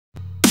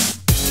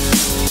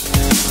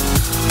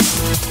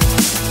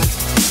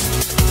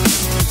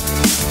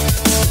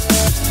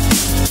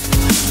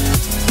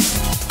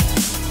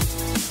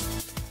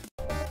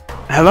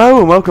Hello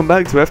and welcome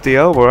back to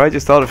FTL, where I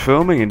just started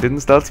filming and didn't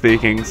start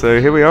speaking.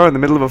 So here we are in the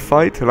middle of a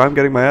fight and I'm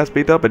getting my ass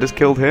beat up. I just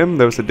killed him.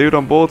 There was a dude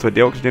on board, so I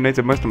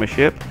deoxygenated most of my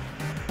ship.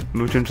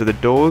 Moved him to the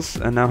doors,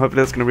 and now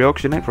hopefully that's going to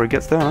re-oxygenate before he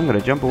gets there. I'm going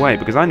to jump away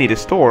because I need a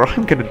store or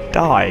I'm going to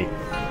die.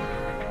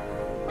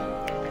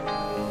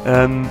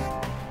 Oh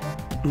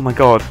my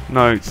god,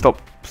 no,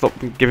 stop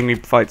giving me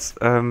fights.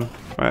 Right,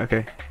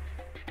 okay.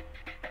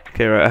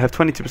 Okay, right, I have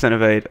 22%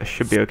 evade. I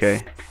should be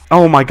okay.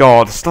 Oh my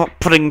god, stop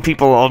putting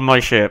people on my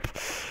ship.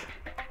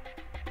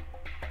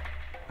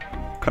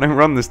 Can I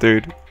run this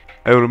dude?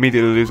 I will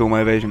immediately lose all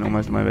my evasion,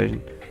 almost all my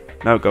evasion.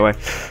 No, go away.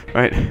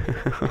 Right.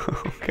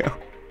 Oh god.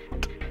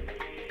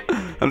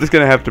 I'm just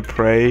gonna have to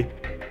pray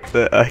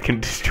that I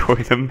can destroy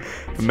them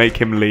and make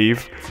him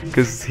leave,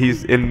 because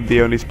he's in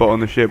the only spot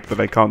on the ship that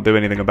I can't do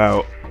anything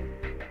about.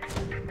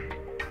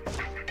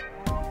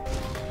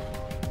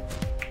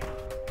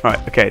 Right,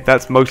 okay,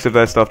 that's most of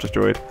their stuff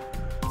destroyed.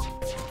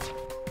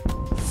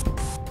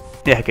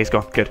 Yeah, okay, it's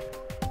gone. Good.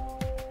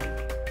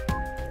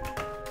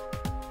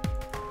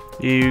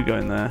 You go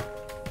in there.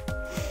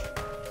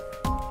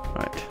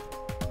 Right.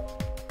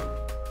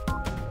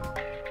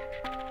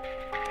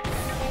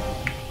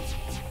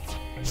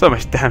 So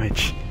much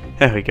damage.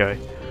 There we go.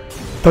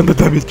 Thunder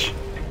damage.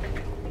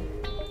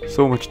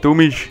 So much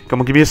damage. Come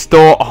on, give me a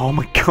store. Oh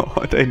my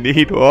god, I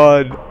need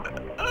one.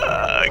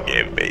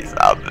 Give me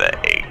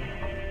something.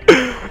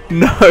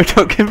 No,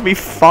 don't give me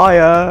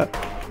fire.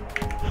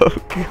 Oh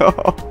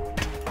god.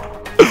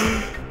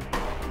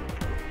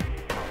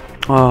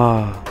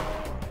 Ah.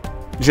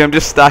 You see, I'm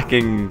just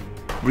stacking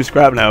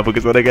scrap now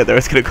because when I get there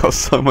it's going to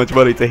cost so much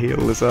money to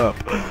heal this up.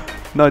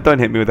 No, don't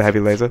hit me with a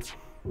heavy laser.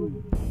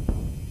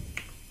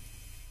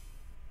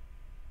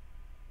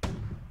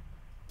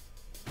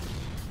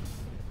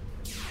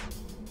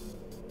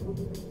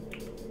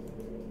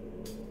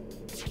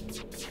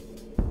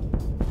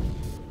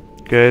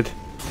 Good.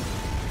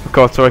 Oh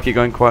god, sorry I keep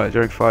going quiet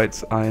during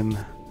fights. I'm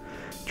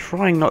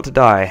trying not to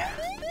die.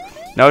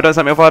 No, don't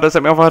set me on fire, don't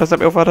set me on fire, don't set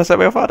me on fire, don't set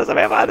me on fire, don't set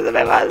me on fire, don't set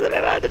me on fire, don't set me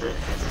on fire.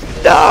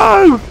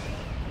 No!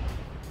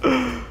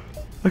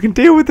 I can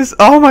deal with this.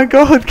 Oh my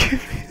god, give me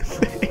a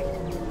thing.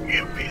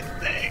 Give me a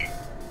thing.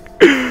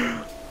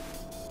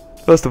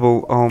 First of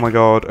all, oh my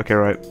god. Okay,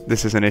 right.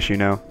 This is an issue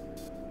now.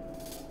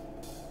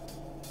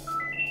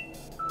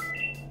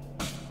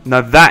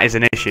 Now that is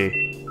an issue.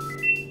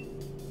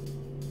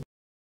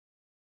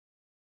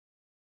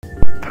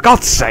 For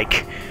God's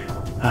sake!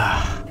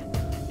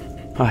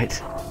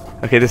 Right.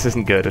 Okay, this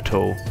isn't good at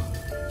all.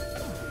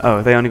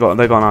 Oh, they got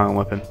an iron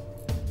weapon.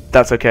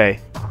 That's okay.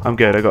 I'm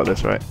good, I got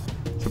this, right.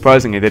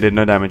 Surprisingly, they did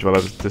no damage while I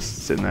was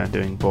just sitting there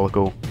doing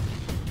bollock.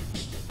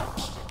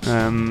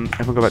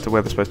 Everyone go back to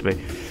where they're supposed to be.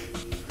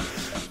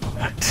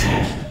 Right.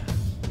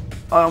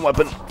 Iron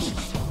weapon.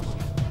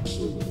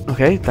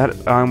 Okay,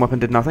 that iron weapon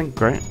did nothing.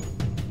 Great.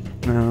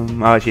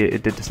 Oh, actually,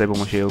 it did disable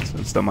my shields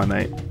and stun my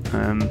mate.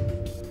 Come on.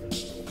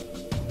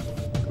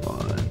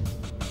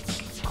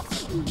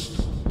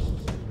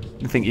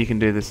 I think you can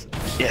do this.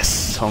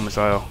 Yes, whole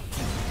missile.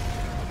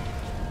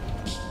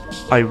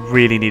 I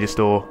really need a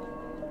store.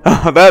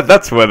 Oh,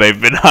 that's where they've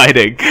been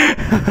hiding.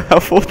 How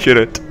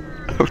fortunate.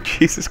 Oh,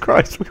 Jesus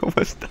Christ, we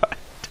almost died.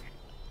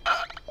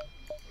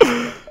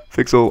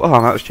 Fix all.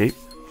 Oh, that was cheap.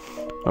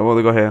 Oh, what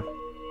have they got here?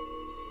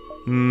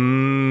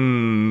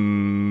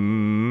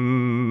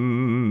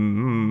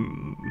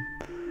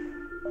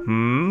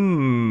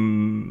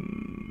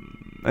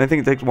 I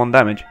think it takes 1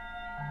 damage.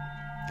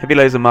 Heavy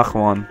laser Mach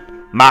 1.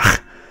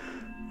 Mach!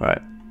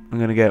 Right, I'm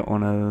gonna get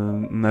one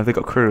of... No, they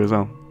got crew as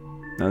well.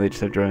 No, they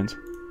just have drones.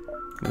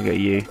 I'm gonna get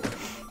you.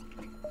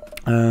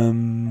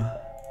 I'm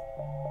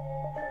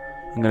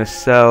gonna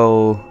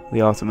sell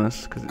the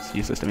Artemis because it's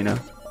useless to me now.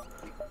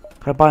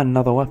 Can I buy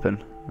another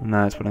weapon?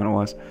 No, it's what it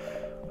was.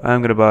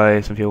 I'm gonna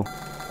buy some fuel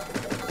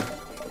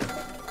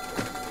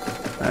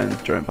and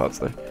drone parts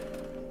though.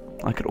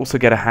 I could also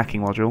get a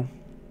hacking module,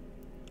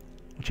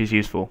 which is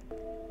useful.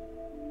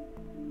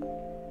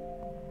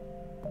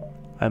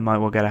 I might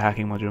well get a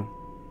hacking module.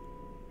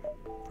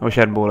 I wish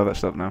I hadn't bought all that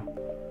stuff now.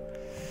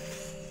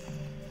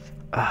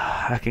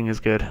 Hacking is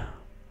good.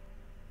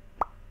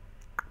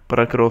 But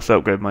I could also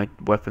upgrade my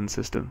weapon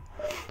system.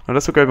 Well,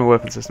 let's upgrade my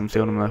weapon system, see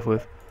what I'm left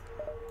with.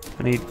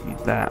 I need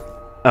that.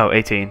 Oh,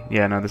 18.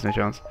 Yeah, no, there's no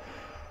chance.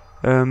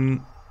 Yeah,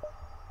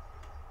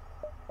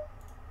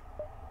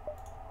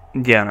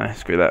 no,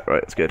 screw that.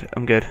 Right, it's good.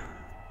 I'm good.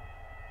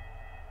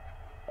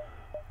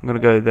 I'm gonna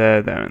go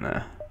there, there, and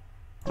there.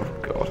 Oh,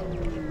 God.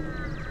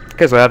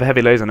 Okay, so I have a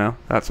heavy laser now.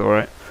 That's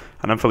alright.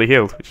 And I'm fully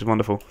healed, which is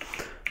wonderful.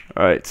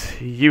 Alright,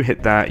 you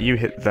hit that, you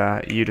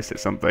just hit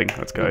something.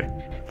 Let's go.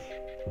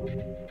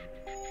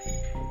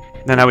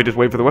 Now we just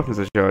wait for the weapons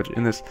to charge.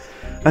 In this,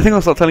 I think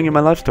I'll start telling you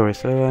my life story.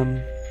 So,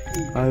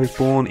 I was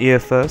born here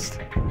first.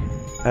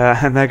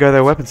 And there go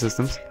their weapon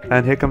systems.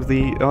 And here comes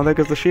the... Oh, there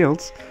goes the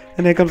shields.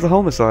 And here comes the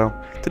whole missile.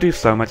 To do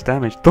so much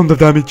damage. Thunder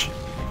damage!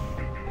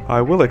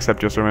 I will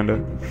accept your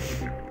surrender.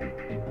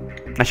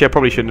 Actually, I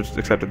probably shouldn't have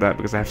accepted that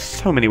because I have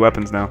so many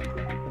weapons now.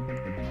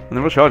 And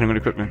they're all charging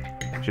really quickly,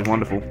 which is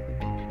wonderful.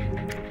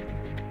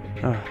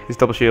 Oh, he's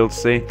double shields,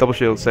 see? Double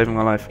shields saving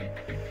my life.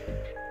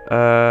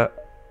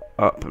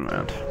 Up and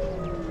around.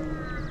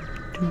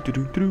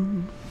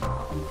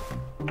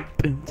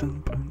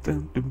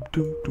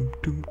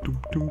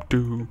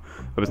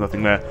 There was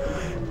nothing there.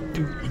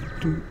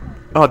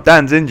 Oh,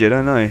 Dan's injured,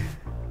 I know.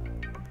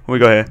 What we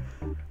got here?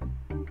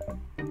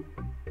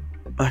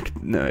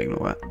 No,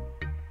 ignore that.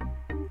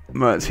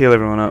 Right, let's heal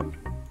everyone up.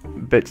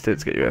 Bitch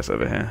tits, get your ass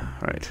over here.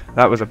 Right,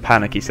 that was a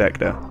panicky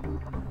sector.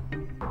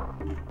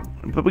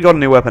 But we got a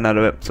new weapon out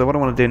of it, so what I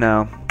want to do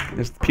now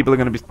is people are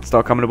going to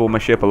start coming aboard my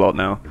ship a lot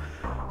now.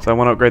 So I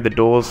want to upgrade the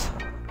doors.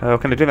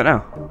 Can I do that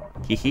now?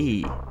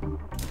 Hee.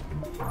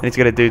 I need to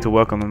get a dude to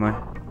work on them though.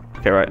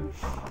 Okay, right.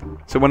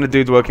 So when the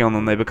dude's working on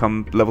them, they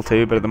become level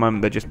 2, but at the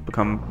moment they just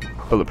become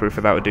bulletproof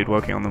without a dude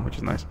working on them, which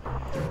is nice.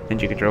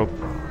 Engine control.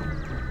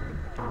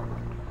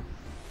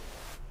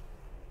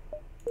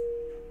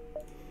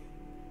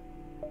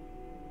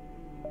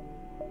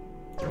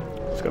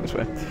 Let's go this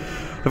way.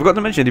 I forgot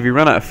to mention, if you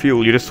run out of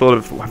fuel, you just sort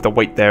of have to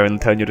wait there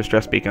and turn your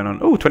distress beacon on.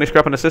 Oh, 20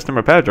 scrap on a system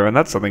repair drone.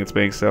 That's something that's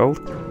being sold.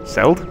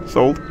 Sold?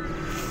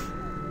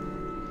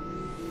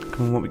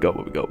 Come on, what we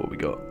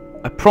got?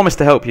 I promise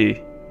to help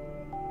you.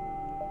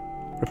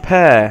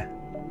 Repair.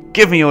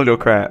 Give me all your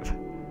crap.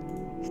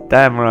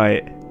 Damn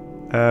right.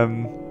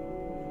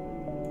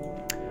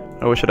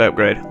 What should I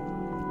upgrade?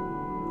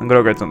 I'm gonna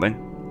upgrade something.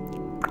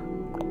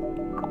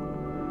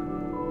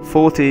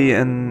 40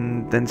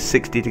 and then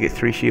 60 to get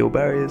 3 shield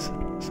barriers.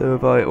 So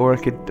if I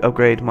could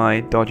upgrade my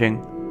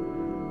dodging,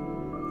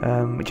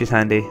 which is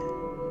handy.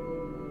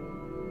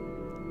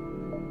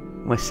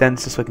 My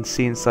sensor so I can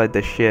see inside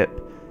the ship.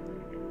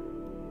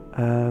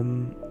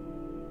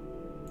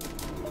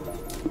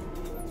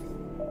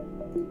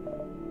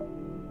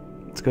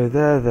 Let's go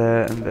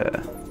there, and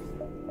there.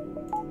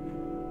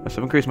 So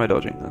I've increased my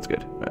dodging. That's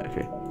good. Right,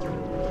 okay.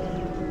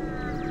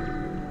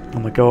 Oh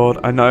my god!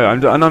 I know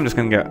I'm just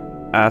gonna get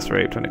ass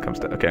raped when it comes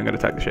to. Okay, I'm gonna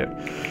attack the ship.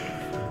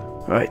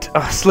 Right. Oh,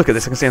 let's look at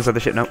this. I can see inside the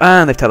ship now,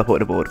 and they've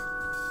teleported aboard.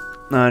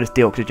 No, just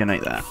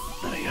deoxygenate that.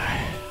 There we go.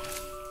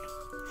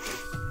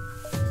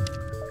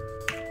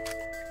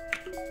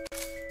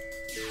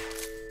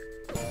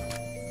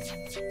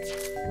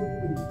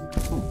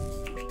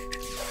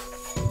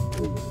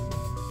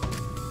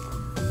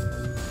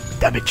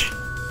 Damage.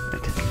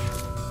 Right.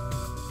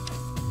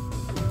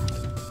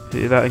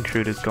 See, that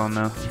intruder's gone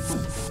now.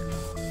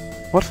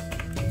 What?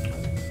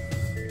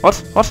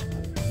 What?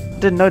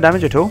 Did no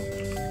damage at all?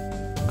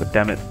 God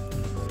damn it.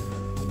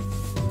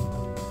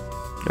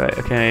 Right,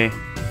 okay.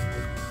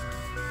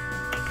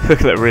 Look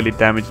at that really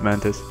damaged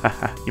mantis.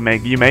 Haha, you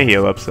may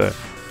heal up, sir.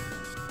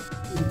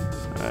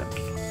 Alright.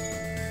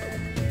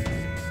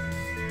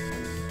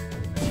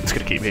 It's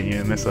gonna keep hitting you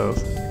with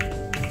missiles.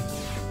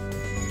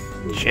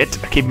 Shit,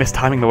 I keep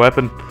mistiming the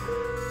weapon.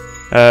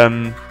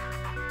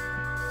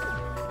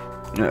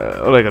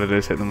 All I gotta do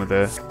is hit them with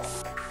the...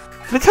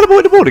 They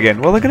teleported aboard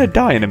again? Well, they're gonna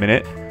die in a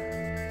minute.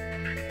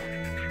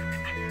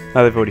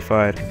 Oh, they've already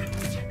fired.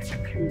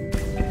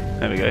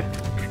 There we go.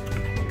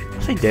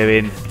 What's he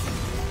doing?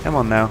 Come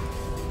on now.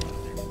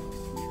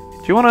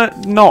 Do you wanna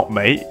not,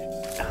 mate?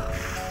 Oh,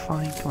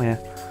 fine, come here.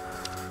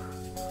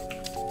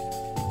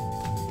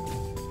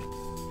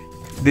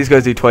 These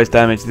guys do twice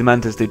damage. The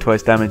mantis do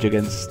twice damage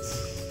against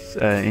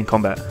in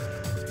combat.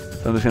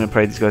 So I'm just gonna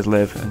pray these guys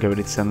live and get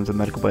ready to send them to the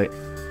medical bay.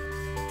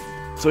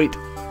 Sweet.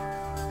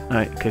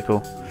 Alright, okay,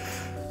 cool.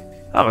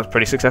 That was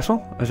pretty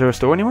successful. Is there a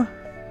store anywhere?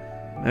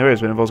 There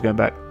is, but it involves going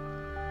back.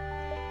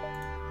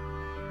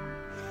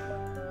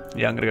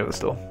 Yeah, I'm gonna go to the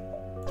store.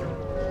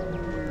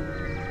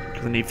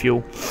 Because I need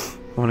fuel.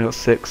 I've only got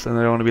 6, and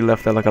I don't want to be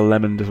left there like a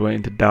lemon just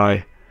waiting to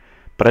die.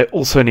 But I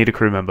also need a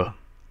crew member.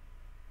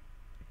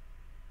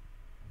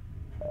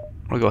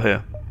 What do we got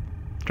here?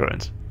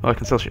 Drones. Oh, I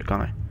can sell shit,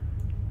 can't I?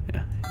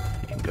 Yeah,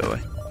 you can go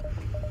away.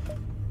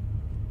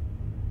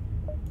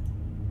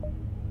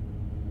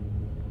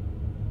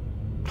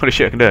 Holy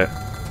shit, I can do it.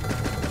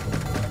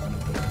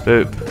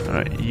 Boop.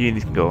 Alright,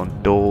 units can go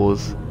on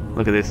doors.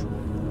 Look at this.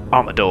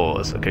 Armor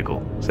doors. Okay,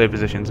 cool. Save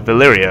positions.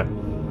 Valyria.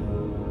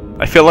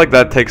 I feel like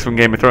that takes from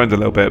Game of Thrones a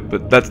little bit,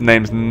 but that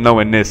name's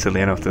nowhere near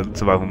silly enough to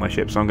survive on my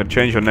ship. So I'm going to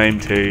change your name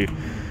to...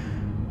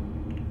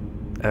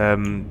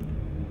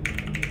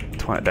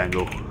 Twat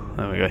Dangle.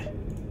 There we go.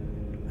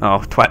 Oh,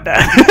 Twat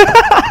Dan.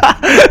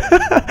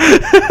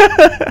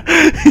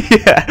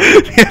 Yeah,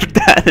 we have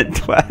Dan and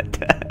Twat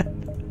Dan.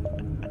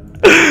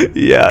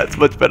 Yeah, it's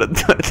much better than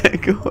Twat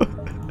Dangle.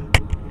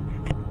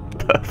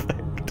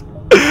 Perfect.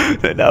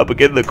 So now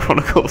begin the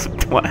Chronicles of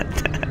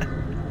Twat Dan.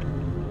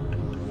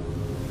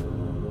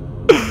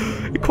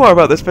 Inquire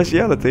about their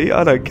speciality,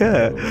 I don't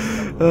care.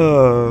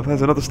 Oh,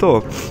 there's another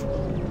store.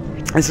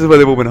 This is where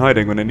they've all been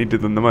hiding when I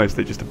needed them the most.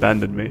 They just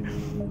abandoned me.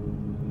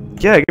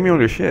 Yeah, give me all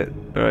your shit.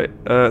 Alright,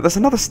 there's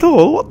another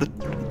store. What the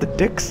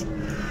dicks?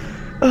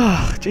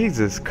 Oh,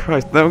 Jesus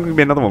Christ. There's going to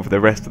be another one for the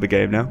rest of the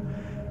game now.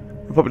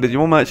 Probably,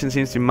 your merchant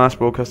seems to be mass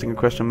broadcasting a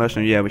question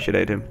mercenary. Yeah, we should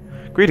aid him.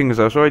 Greetings,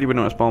 I was sorry you would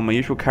not respond. My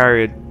usual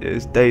carrier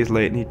is days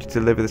late and need to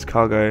deliver this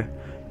cargo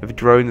of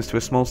drones to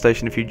a small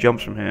station a few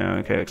jumps from here.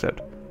 Okay,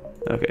 accept.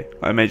 Okay,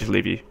 I may just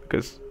leave you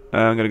because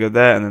I'm gonna go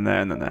there and then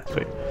there and then there.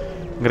 Sweet.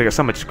 I'm gonna get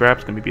so much scrap.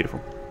 It's gonna be beautiful.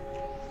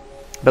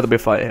 Bet there'll be a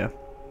fight here.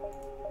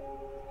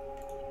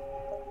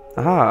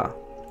 Aha!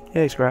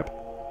 Yay, scrap.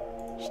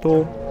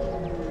 Store.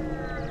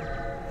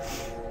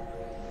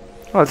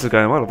 Oh, this is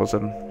going well all of a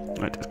sudden.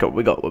 Right, let's go. What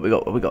we got? What we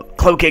got? What we got?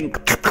 Cloaking.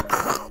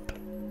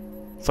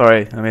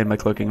 Sorry, I made my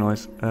cloaking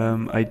noise.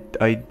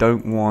 I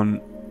don't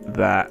want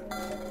that.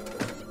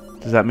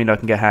 Does that mean I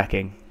can get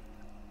hacking?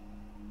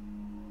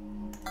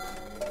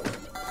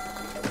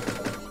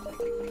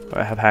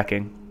 I have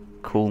hacking.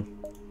 Cool.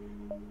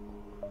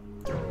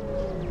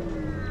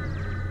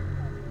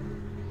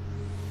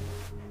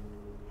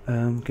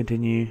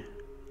 Continue.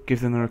 Give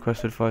them the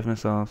requested 5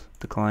 missiles.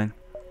 Decline.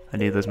 I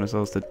need those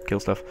missiles to kill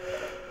stuff.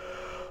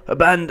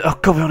 Abandon. Oh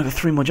god, we only got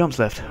 3 more jumps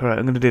left. Alright,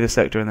 I'm gonna do this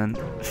sector and then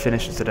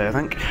finish today, I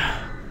think.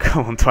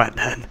 Come on, Twat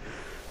Dan.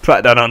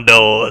 Twat Dan on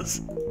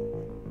doors.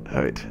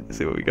 Alright, let's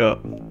see what we got.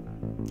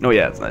 Oh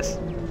yeah, it's nice.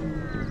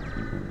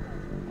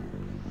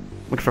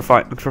 Looking for a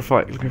fight, looking for a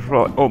fight, looking for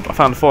a fight. Oh, I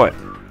found a fight.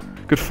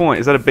 Good fight.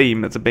 Is that a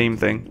beam? That's a beam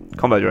thing.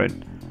 Combat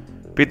drone.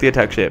 Beat the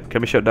attack ship.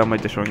 Can we shut down my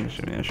destroying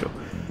ship? Yeah, sure.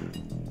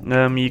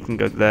 You can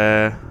go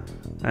there.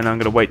 And I'm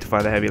gonna wait to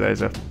fire the heavy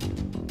laser.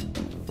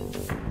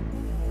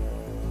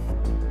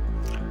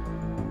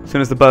 As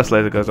soon as the burst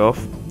laser goes off,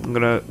 I'm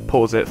gonna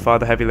pause it, fire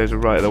the heavy laser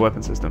right at the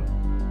weapon system.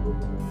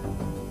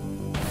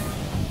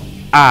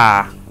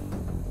 Ah!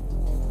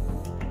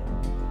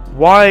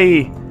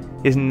 Why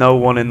is no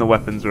one in the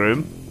weapons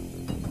room?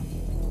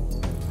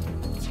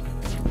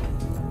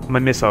 My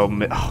missile. Oh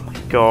my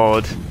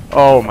god.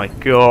 Oh my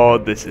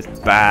god, this is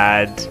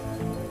bad.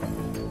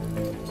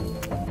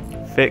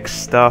 Fix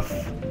stuff.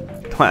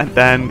 Twat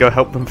Dan, go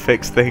help them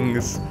fix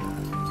things.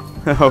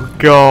 Oh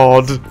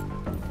god.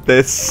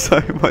 There's so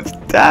much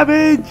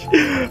damage.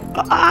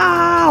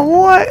 Ah,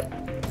 what?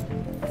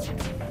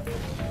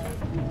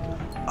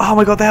 Oh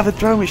my god, they have a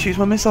drone which shoots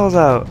my missiles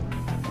out.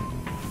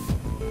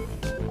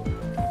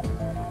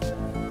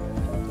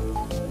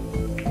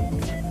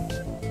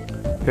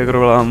 Okay, gotta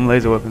rely on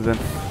laser weapons then.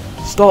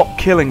 Stop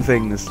killing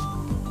things!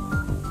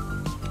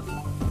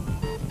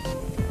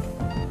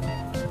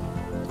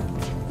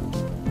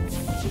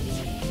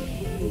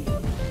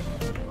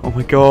 Oh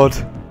my god.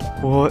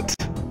 What?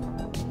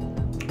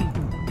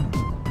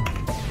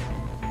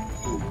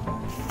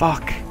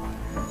 Fuck.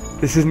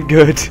 This isn't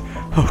good.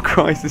 Oh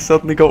Christ, this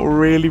suddenly got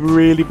really,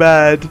 really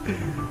bad.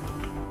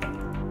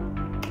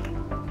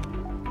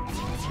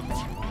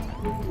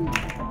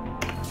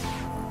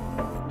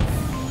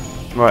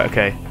 Right,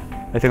 okay.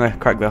 I think I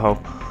cracked the hole.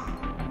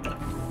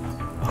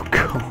 Oh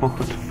god.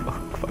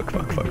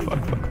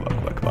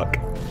 Fuck.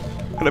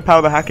 Can I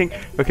power the hacking?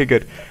 Okay,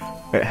 good.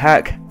 Wait,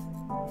 hack.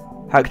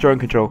 Hack drone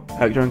control.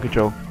 Hack drone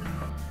control.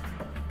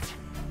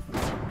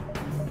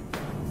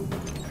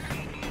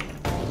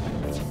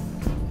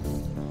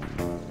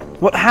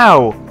 What?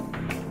 How?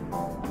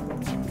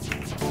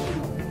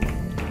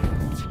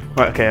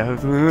 Right, okay.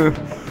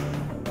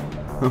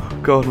 Oh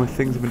god, my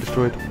things have been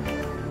destroyed.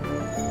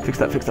 Fix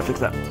that, fix that, fix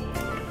that.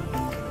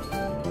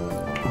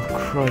 Oh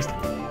Christ.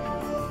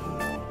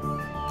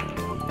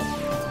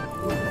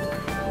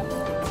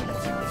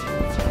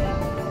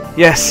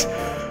 Yes!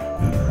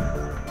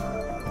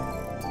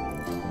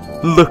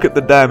 Look at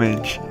the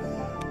damage.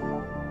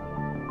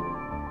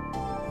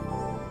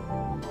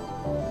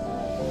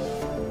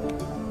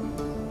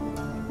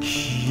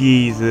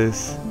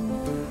 Jesus.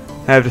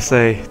 I have to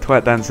say,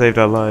 Twat Dan saved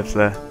our lives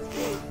there.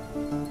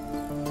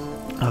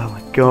 Oh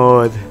my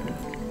god.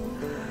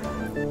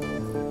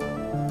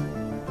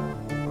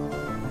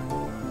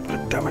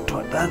 God damn it,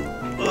 Twat Dan.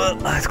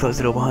 Let's close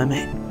the door behind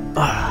me.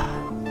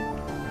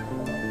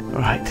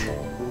 Right.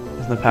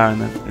 There's no power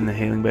in the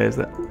healing bay, is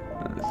there?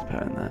 No, there's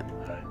power in that.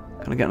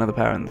 Can I get another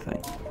power in the thing?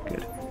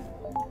 Good.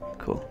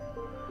 Cool.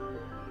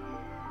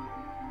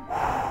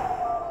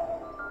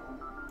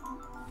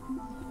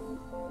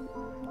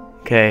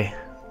 Okay.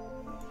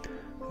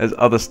 There's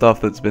other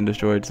stuff that's been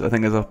destroyed. So I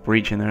think there's a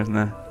breach in there, isn't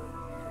there?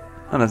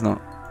 Oh, there's not.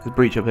 There's a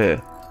breach up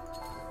here.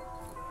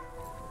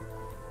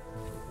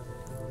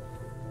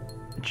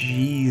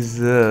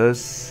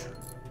 Jesus.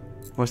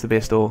 What's the be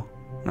a store?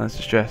 No, it's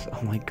distress.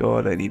 Oh my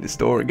god, I need a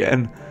store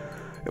again.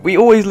 We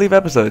always leave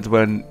episodes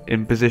when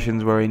in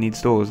positions where we need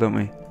stores, don't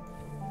we?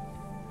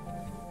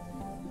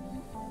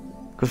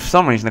 Because for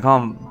some reason I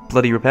can't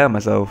bloody repair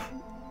myself.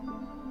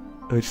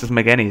 Which doesn't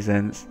make any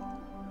sense.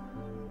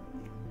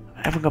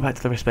 Everyone go back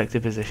to the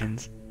respective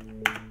positions.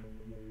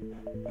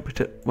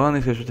 Well,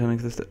 these guys returning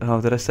to the oh,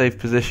 did I save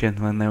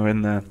position when they were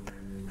in there?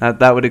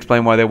 That would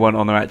explain why they weren't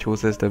on their actual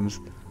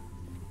systems.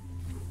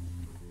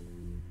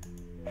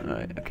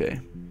 Alright, okay.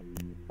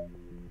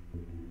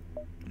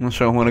 I'm not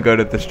sure I want to go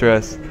to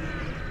distress.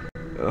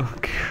 Oh,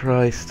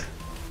 Christ.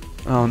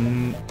 Oh,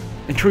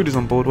 intruders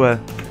on board where?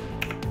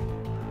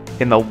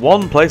 In the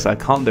one place I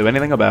can't do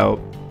anything about.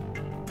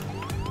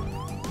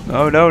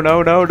 No.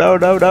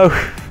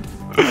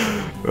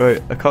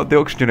 Right, I can't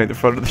deoxygenate the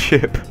front of the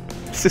ship.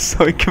 This is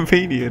so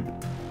inconvenient.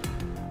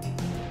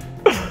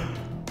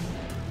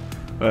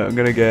 Right, I'm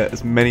gonna get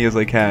as many as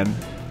I can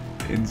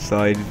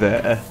inside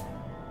there.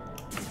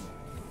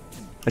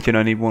 Actually, no,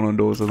 I need one on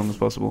doors as long as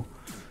possible.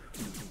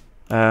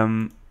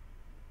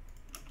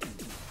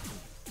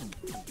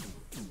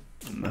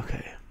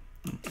 Okay.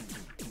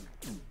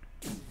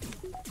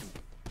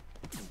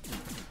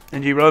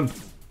 NG, run!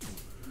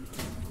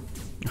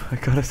 I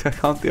can't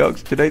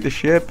deoxygenate the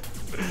ship.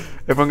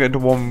 Everyone get into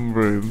one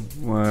room.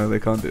 Well, they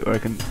can't do. I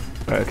reckon.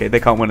 Right, okay, they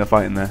can't win a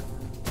fight in there.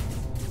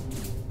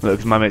 Look,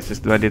 because my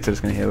dudes are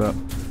just gonna heal up.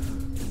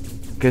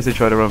 In case they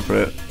try to run for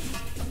it.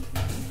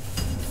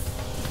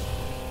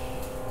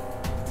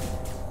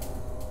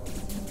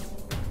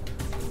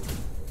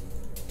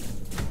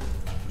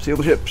 Seal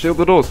the ship. Seal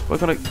the doors. Why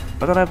can't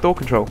I don't have door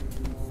control.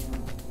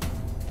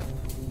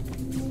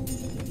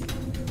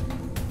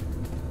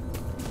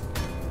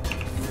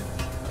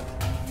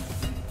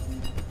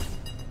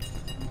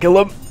 Kill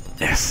them.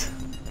 Yes.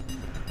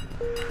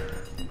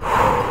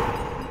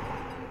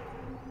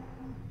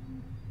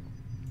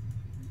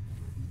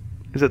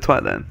 Is it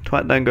Twat then?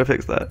 Twat then, go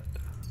fix that.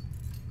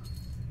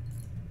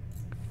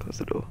 Close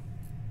the door.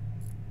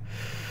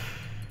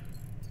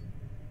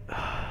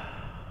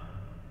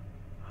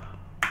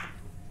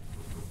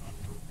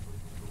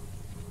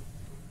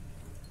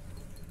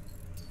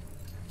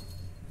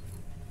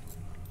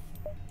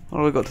 What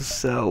have I got to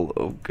sell?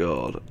 Oh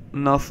god.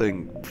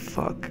 Nothing.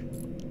 Fuck.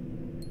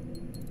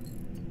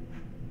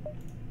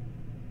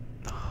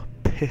 Oh,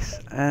 piss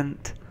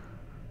ant.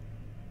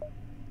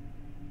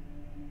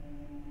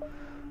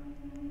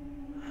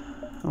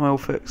 Am I all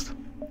fixed?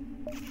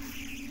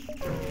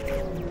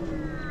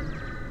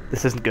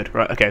 This isn't good.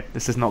 Right, okay.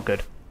 This is not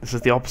good. This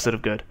is the opposite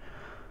of good.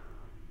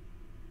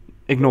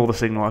 Ignore the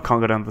signal. I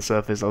can't go down to the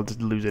surface. I'll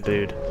just lose a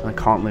dude. I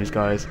can't lose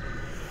guys.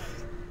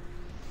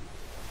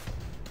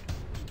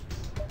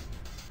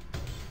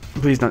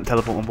 Please don't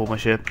teleport on board my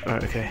ship.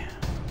 Alright, okay.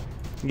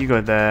 You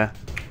go there.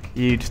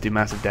 You just do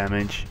massive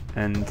damage.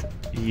 And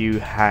you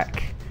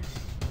hack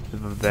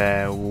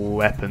their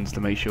weapons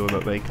to make sure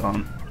that they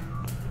can't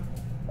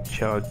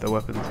charge their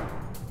weapons.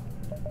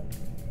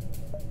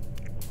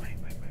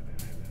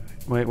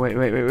 Wait,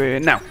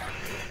 now!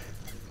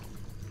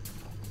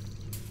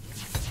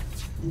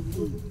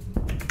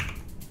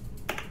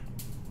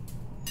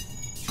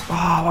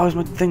 Oh, why was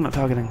my thing not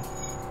targeting?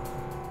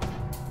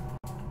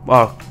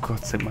 Oh,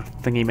 God's sake, my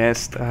thingy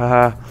missed.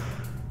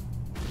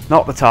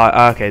 Not the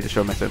tire. Okay, just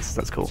showed my senses.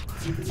 That's cool.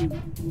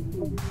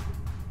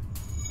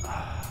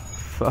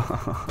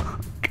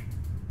 Fuck.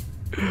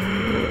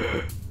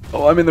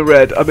 Oh, I'm in the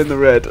red. I'm in the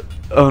red.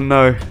 Oh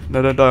no.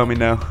 No, don't die on me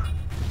now.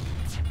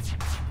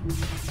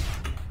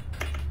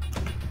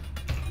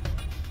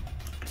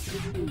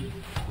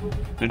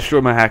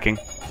 Destroy my hacking.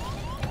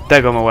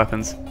 There go my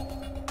weapons.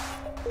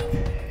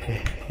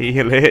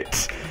 Heal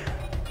it.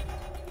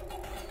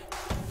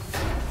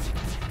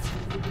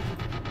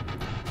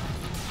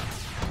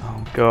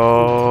 Oh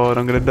god,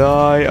 I'm gonna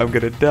die. I'm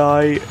gonna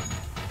die.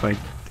 Wait.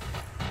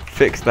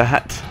 Fix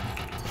that.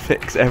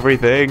 Fix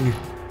everything.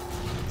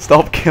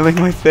 Stop killing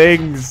my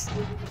things.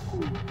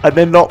 And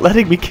then not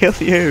letting me kill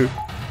you.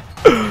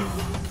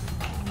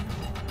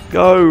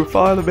 Go,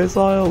 fire the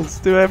missiles,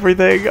 do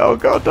everything. Oh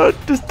god, don't,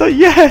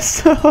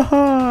 yes!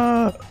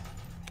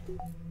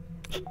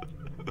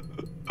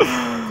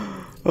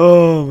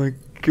 Oh my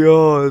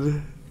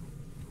god.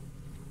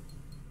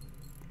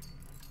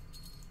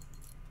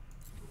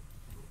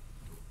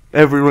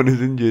 Everyone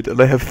is injured and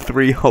they have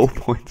 3 hull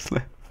points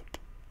left.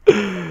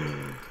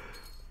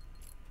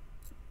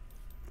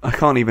 I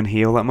can't even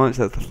heal that much,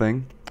 that's the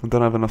thing. I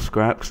don't have enough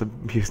scraps, I've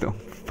used it on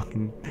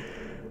fucking...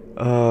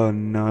 Oh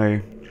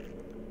no.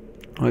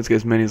 Let's get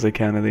as many as I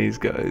can of these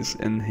guys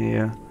in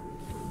here.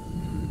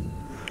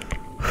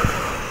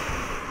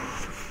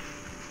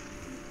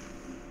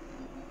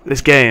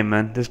 This game,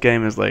 man, this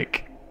game is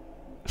like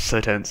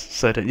so tense,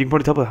 so tense. You can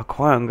probably tell by how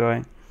quiet I'm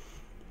going.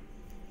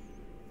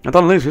 I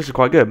don't lose. This is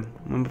quite good.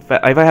 If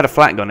I had a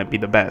flat gun, it'd be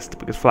the best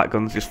because flat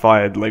guns just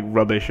fired like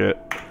rubbish at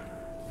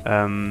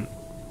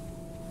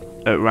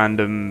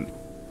random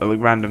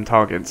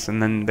targets,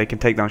 and then they can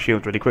take down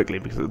shields really quickly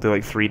because it'll do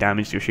like 3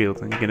 damage to your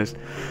shield, and you can just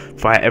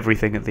fire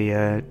everything at the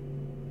at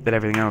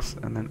everything else.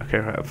 And then okay,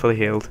 right, I'm fully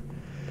healed.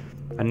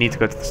 I need to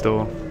go to the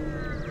store.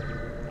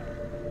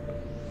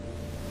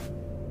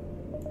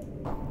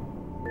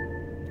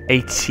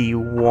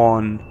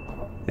 $81.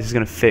 This is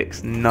gonna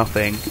fix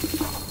nothing.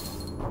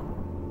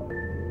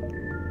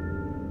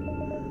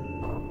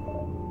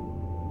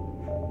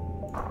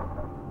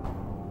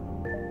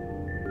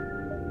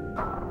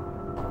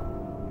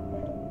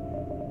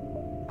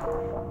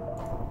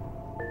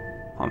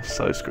 I'm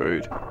so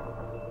screwed.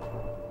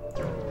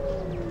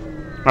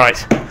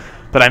 Alright,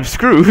 but I'm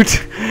screwed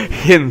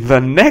in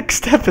the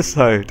next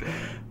episode.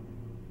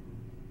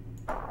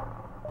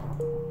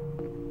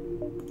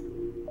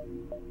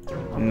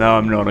 No,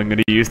 I'm not. I'm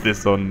going to use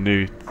this on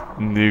new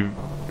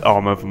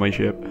armor for my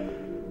ship.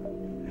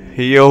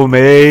 Heal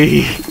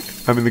me!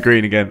 I'm in the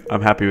green again.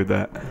 I'm happy with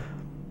that.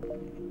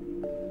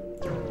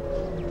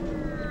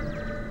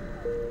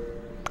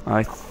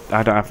 I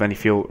don't have any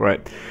fuel.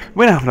 Right.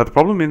 We now have another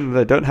problem in that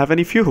I don't have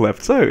any fuel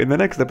left. So, in the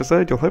next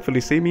episode, you'll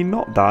hopefully see me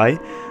not die.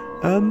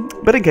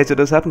 But in case it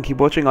does happen, keep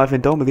watching. I've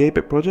been Dom with the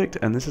 8-Bit Project,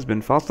 and this has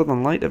been Faster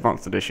Than Light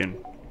Advanced Edition.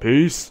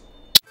 Peace.